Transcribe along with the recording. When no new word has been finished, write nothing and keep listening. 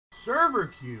server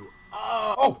queue.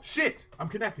 Oh, shit. I'm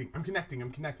connecting.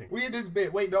 We in this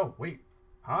bitch. Wait, no. Wait.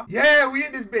 Huh? Yeah, we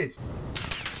in this bitch.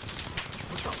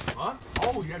 What the fuck?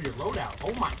 Oh, you have your loadout.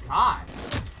 Oh my god.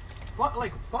 Fuck,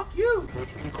 like, fuck you.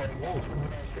 Whoa.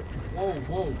 Whoa,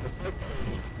 whoa.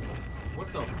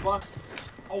 What the fuck?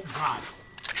 Oh god.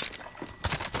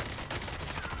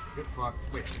 Get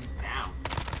fucked. Wait, he's down.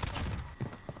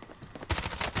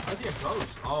 How does he have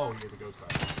ghost? Oh, he has a ghost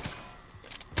back.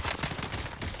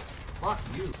 Fuck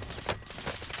you.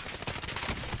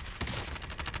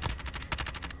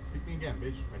 Pick me again,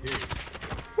 bitch. I dare you.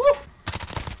 Woo!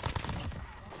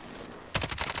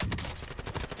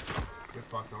 Get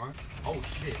fucked on. Oh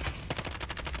shit.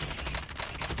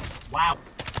 Wow.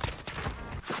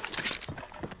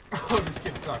 Oh, this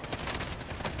kid sucks.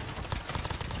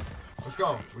 Let's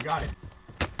go. We got it.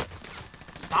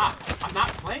 Stop. I'm not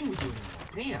playing with you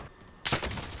anymore. Damn.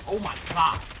 Oh my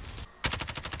god.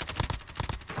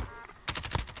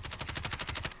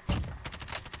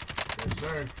 Yes,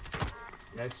 sir.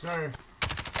 Yes, sir.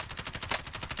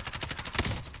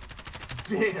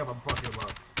 Damn, I'm fucking low.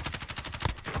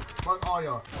 Fuck all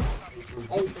y'all.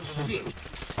 Oh, shit.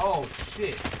 Oh,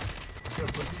 shit. Let's go,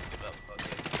 pussies.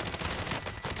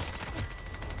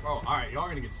 Oh, alright. Y'all are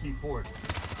gonna get C4'd.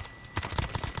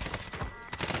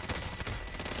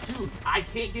 Dude, I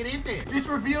can't get in there. Just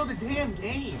reveal the damn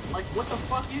game. Like, what the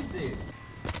fuck is this?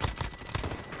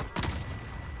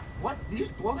 What? Did you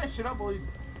just blow that shit up while you...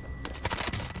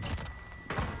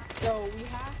 Yo, we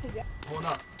have to get... Hold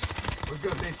up. What's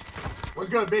good, bitch? What's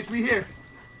good, bitch? We here.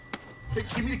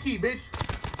 Give me the key, bitch.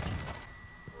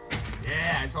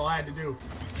 Yeah, that's all I had to do.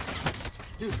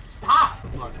 Dude, stop!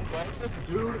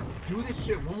 Dude, do this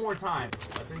shit one more time.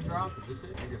 Weapon drop? Is this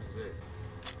it? I guess it's it.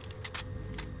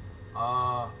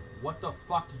 What the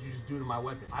fuck did you just do to my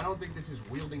weapon? I don't think this is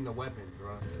wielding the weapon,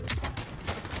 bro.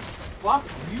 Fuck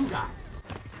you guys.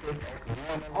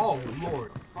 Oh,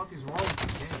 Lord. What the fuck is wrong with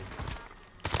this game?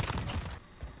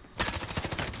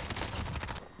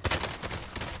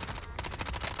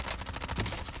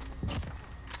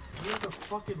 Where's the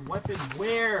fucking weapon?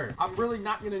 Where? I'm really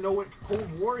not gonna know what Cold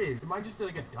War is. Am I just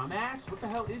like a dumbass? What the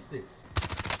hell is this?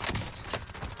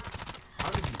 How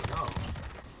did you know?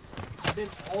 I've been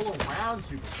all around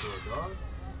Superstore, dog.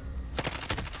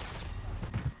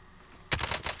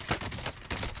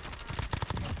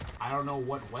 I don't know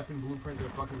what weapon blueprint they're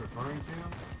fucking referring to.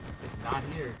 It's not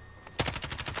here.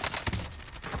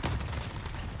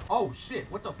 Oh shit,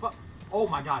 what the fuck? Oh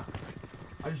my god.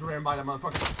 I just ran by that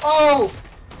motherfucker. Oh!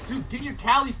 Dude, get your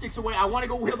Cali sticks away. I want to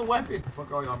go wield the weapon.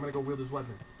 Fuck all y'all. I'm gonna go wield this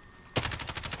weapon.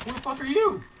 Who the fuck are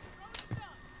you?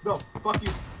 No, fuck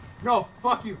you. No,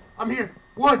 fuck you. I'm here.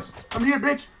 Once. I'm here,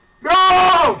 bitch.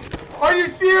 No! Are you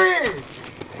serious?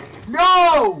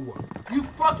 No! You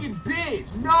fucking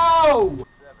bitch. No! 7, 15,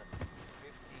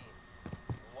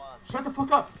 1. Shut the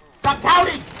fuck up. Stop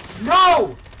counting.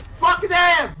 No! Fuck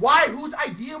them. Why? Whose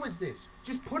idea was this?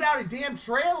 Just put out a damn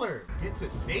trailer. Get to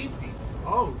safety.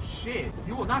 Oh, shit.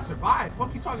 You will not survive.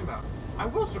 Fuck you talking about? I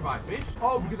will survive, bitch.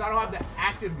 Oh, because I don't have the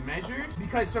active measures?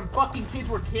 Because some fucking kids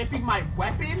were camping my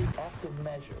weapon? Active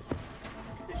measures.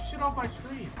 Get this shit off my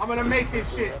screen. I'm gonna make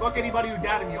this shit. Fuck anybody who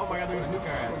doubted me. Oh my god, they're gonna nuke our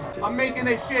ass. I'm making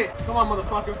this shit. Come on,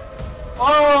 motherfucker.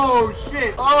 Oh,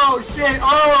 shit. Oh, shit.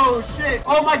 Oh, shit.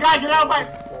 Oh my god, get out of my...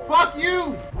 Fuck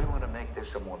you. We want to make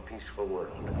this a more peaceful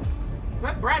world. Is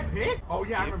that Brad Pitt? Oh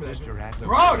yeah, I remember that.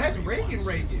 Bro, that's Reagan.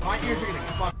 My ears are gonna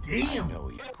fuck. Damn.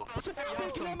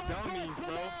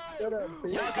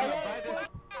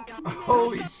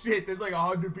 Holy shit, there's like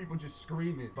 100 people just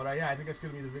screaming. But yeah, I think that's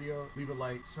gonna be the video. Leave a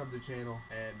like, sub the channel,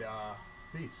 and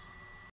peace.